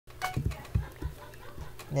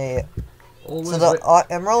Yeah. Oh, So the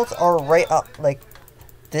emeralds are right up, like,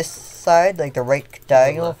 this side, like the right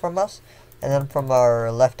diagonal from us. And then from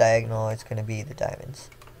our left diagonal, it's gonna be the diamonds.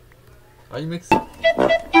 Are you mixing?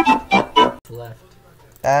 Left.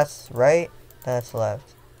 That's right, that's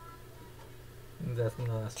left.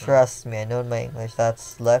 That's Trust me, I know my English.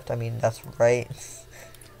 That's left, I mean, that's right.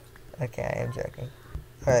 Okay, I am joking.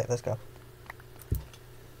 Alright, let's go.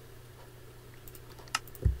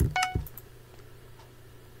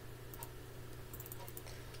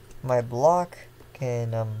 My block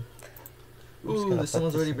can, ooh,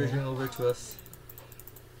 someone's already bridging over to us.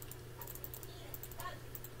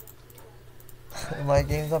 My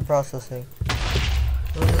game's not processing.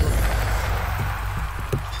 No, no, no.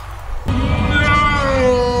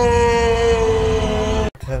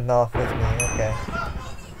 Turn off with me, okay.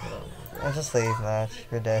 I'll just leave, match.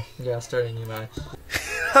 You're dead. Yeah, start a new match.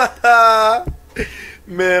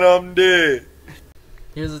 Man, I'm dead.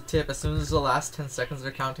 Here's a tip: as soon as the last 10 seconds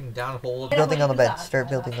are counting down, hold. Building on the bed. Start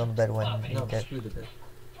building on the bed when you No, get. screw the bed.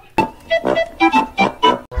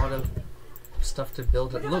 A lot of stuff to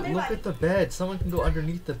build it. Look at the bed. Someone can go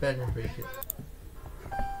underneath the bed and break it.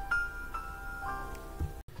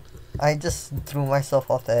 I just threw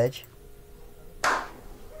myself off the edge.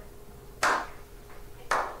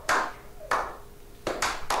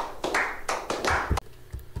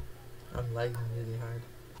 I'm lagging really hard.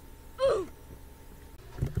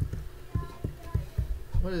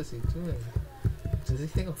 What is he doing? Does he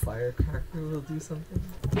think a firecracker will do something?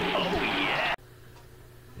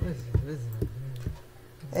 What is he doing?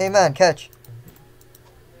 Hey man, catch.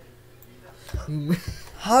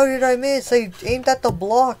 How did I miss? I aimed at the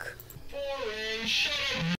block.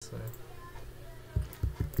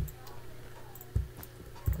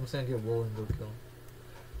 I'm just gonna get wool and go kill him.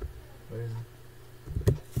 Where is he?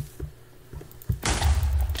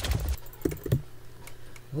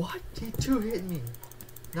 What? He 2-hit me.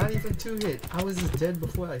 Not even 2-hit. I was just dead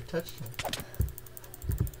before I touched him.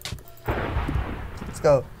 Let's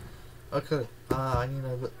go. Okay. I need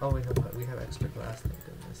to. Oh wait, no, we have extra glass. Thank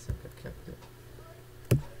goodness. I kept it.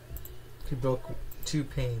 He broke 2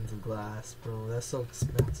 panes of glass, bro. That's so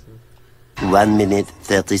expensive. 1 minute,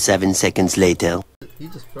 37 seconds later. He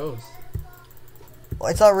just froze. Well,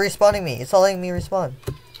 it's not respawning me. It's not letting me respawn.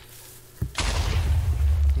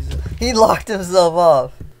 He's a He locked himself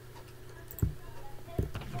off.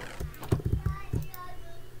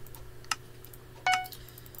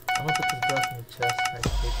 I'm gonna put this glass in the chest. I can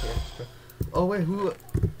take the extra. Oh wait, who?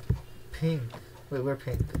 Pink. Wait, we're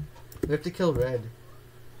pink. We have to kill red.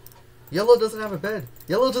 Yellow doesn't have a bed.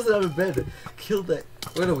 Yellow doesn't have a bed. Kill that.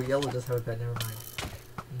 Wait, no, yellow does have a bed. Never mind.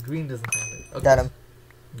 Green doesn't have it. Okay. Got him.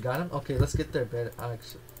 Got him? Okay, let's get their bed.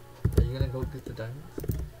 Actually, are you gonna go get the diamonds?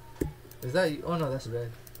 Is that you? Oh no, that's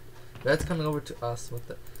red. Red's coming over to us. What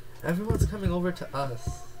the? Everyone's coming over to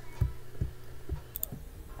us.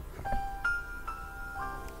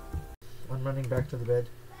 I'm running back to the bed.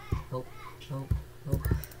 Help, help, help.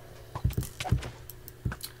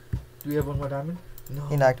 Do we have one more diamond? No.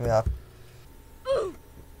 He knocked me off.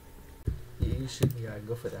 Yeah, you should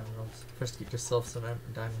go for the emeralds. First get yourself some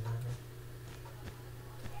diamond armor.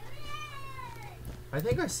 I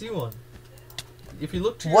think I see one. If you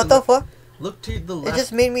look to What the fuck? Look to the left. It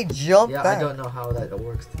just made me jump yeah, back. I don't know how that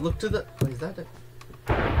works. Look to the. Wait, is that it?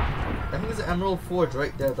 I think there's an emerald forge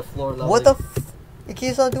right there, the floor level. What the f? It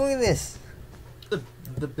keeps on doing this.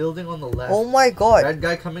 The building on the left. Oh my god. Red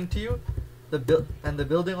guy coming to you. The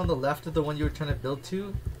building on the left of the one you were trying to build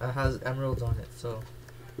to has emeralds on it. So,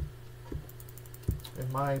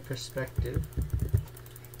 in my perspective,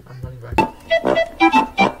 I'm running back.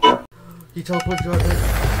 He teleported right there.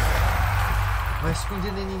 My screen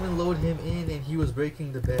didn't even load him in, and he was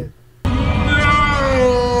breaking the bed.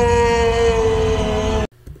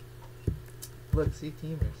 Look, see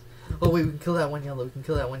teamers. Oh wait, we can kill that one yellow. We can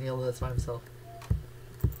kill that one yellow that's by himself.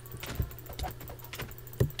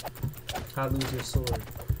 How to lose your sword.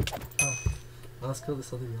 Oh. Now let's kill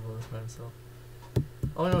this other yellow that's by himself.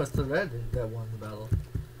 Oh no, it's the red that won the battle.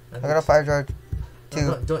 I got a fire charge.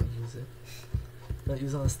 No, don't use it. Don't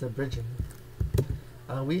use it unless they're bridging.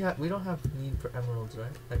 We don't have need for emeralds,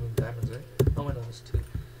 right? I mean diamonds, right? Oh my no, there's 2.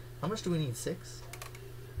 How much do we need? 6?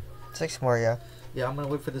 6 more, yeah. Yeah, I'm gonna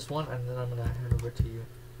wait for this one and then I'm gonna hand over to you.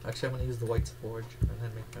 Actually, I'm gonna use the white forge and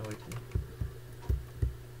then make my way to you.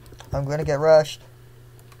 I'm gonna get rushed.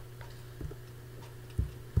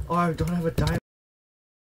 Oh, I don't have a diamond.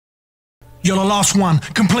 You're the last one.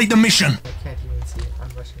 Complete the mission. I can't even see it. I'm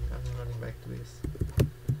running back to base.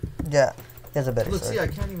 Yeah, he has a better Look, sword. see, I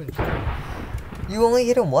can't even kill him. You only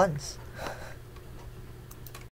hit him once.